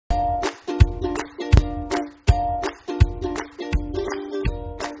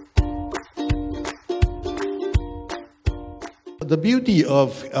the beauty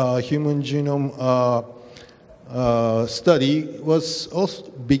of human genome study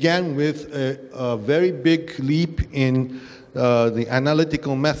began with a very big leap in the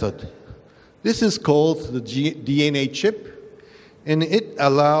analytical method. This is called the DNA chip, and it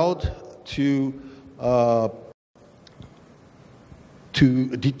allowed to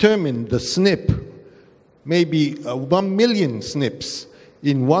determine the SNP, maybe 1 million SNPs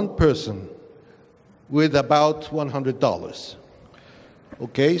in one person with about $100.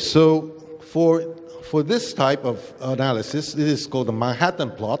 Okay, so for this type of analysis, this is called a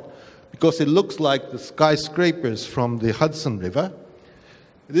Manhattan plot because it looks like the skyscrapers from the Hudson River.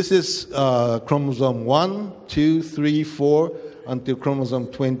 This is chromosome 1, 2, 3, 4, until chromosome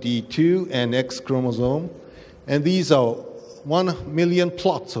 22 and X chromosome. And these are 1 million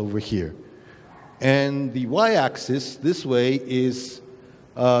plots over here. And the y-axis this way is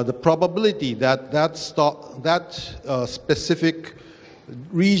the probability that that specific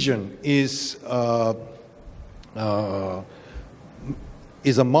region is a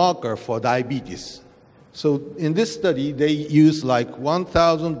marker for diabetes. So in this study, they use like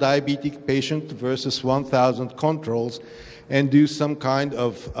 1,000 diabetic patients versus 1,000 controls and do some kind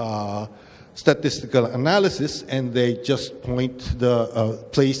of statistical analysis, and they just place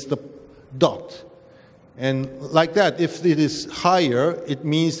the dot. And like that, if it is higher, it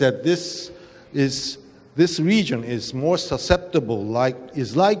means that this region is more susceptible,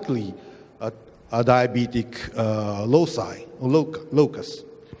 is likely a diabetic loci or locus.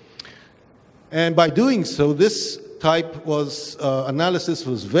 And by doing so, this type analysis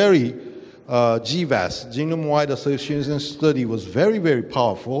was very GWAS, genome-wide association study, was very, very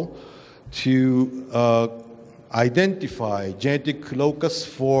powerful to identify genetic locus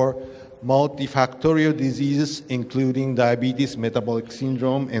for multifactorial diseases, including diabetes, metabolic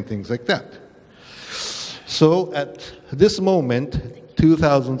syndrome, and things like that. So at this moment,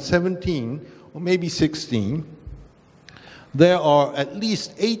 2017, or maybe 16, there are at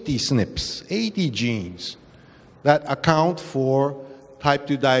least 80 SNPs, 80 genes, that account for type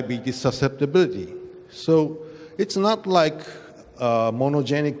 2 diabetes susceptibility. So it's not like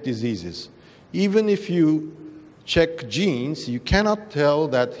monogenic diseases. Even if you check genes, you cannot tell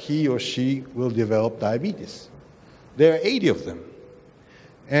that he or she will develop diabetes. There are 80 of them.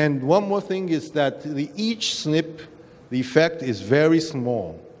 And one more thing is that each SNP, the effect is very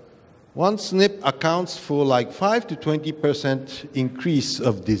small. One SNP accounts for like 5 to 20% increase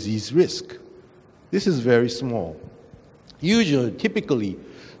of disease risk. This is very small. Usually, typically,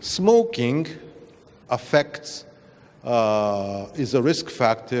 smoking is a risk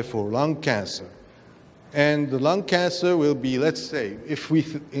factor for lung cancer. And the lung cancer will be, let's say, if we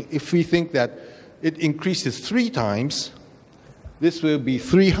think that it increases 3 times, this will be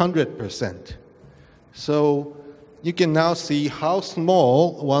 300%. So you can now see how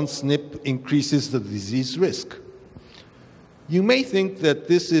small one SNP increases the disease risk. You may think that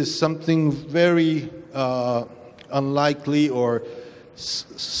this is something very unlikely or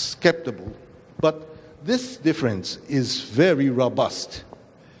skeptical, but this difference is very robust.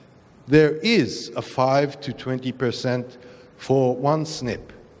 There is a 5 to 20% for one SNP.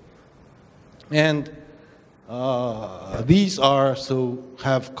 And these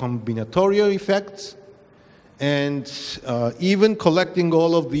have combinatorial effects, and even collecting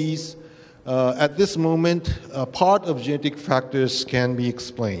all of these, at this moment, part of genetic factors can be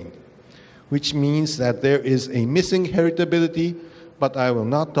explained, which means that there is a missing heritability, but I will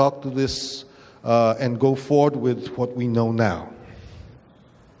not talk to this and go forward with what we know now.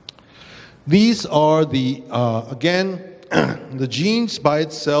 These are again, the genes by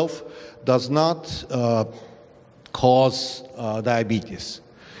itself does not cause diabetes.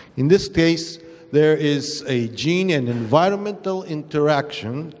 In this case, there is a gene and environmental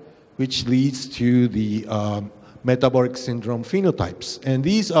interaction which leads to the metabolic syndrome phenotypes. And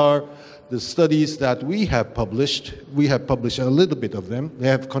these are the studies that we have published. We have published a little bit of them. They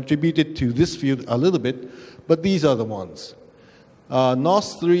have contributed to this field a little bit, but these are the ones.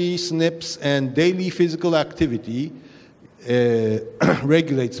 NOS3 SNPs and daily physical activity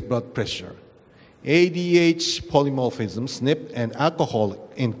regulates blood pressure. ADH polymorphism, SNP, and alcohol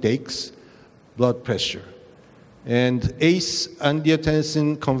intakes blood pressure. And ACE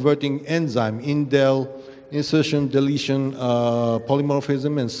angiotensin converting enzyme, indel, insertion, deletion,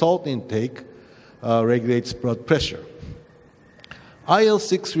 polymorphism, and salt intake regulates blood pressure.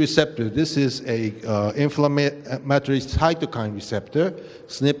 IL-6 receptor, this is a inflammatory cytokine receptor,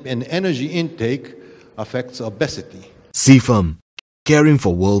 SNP, and energy intake affects obesity. Zifam, caring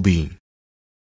for well-being.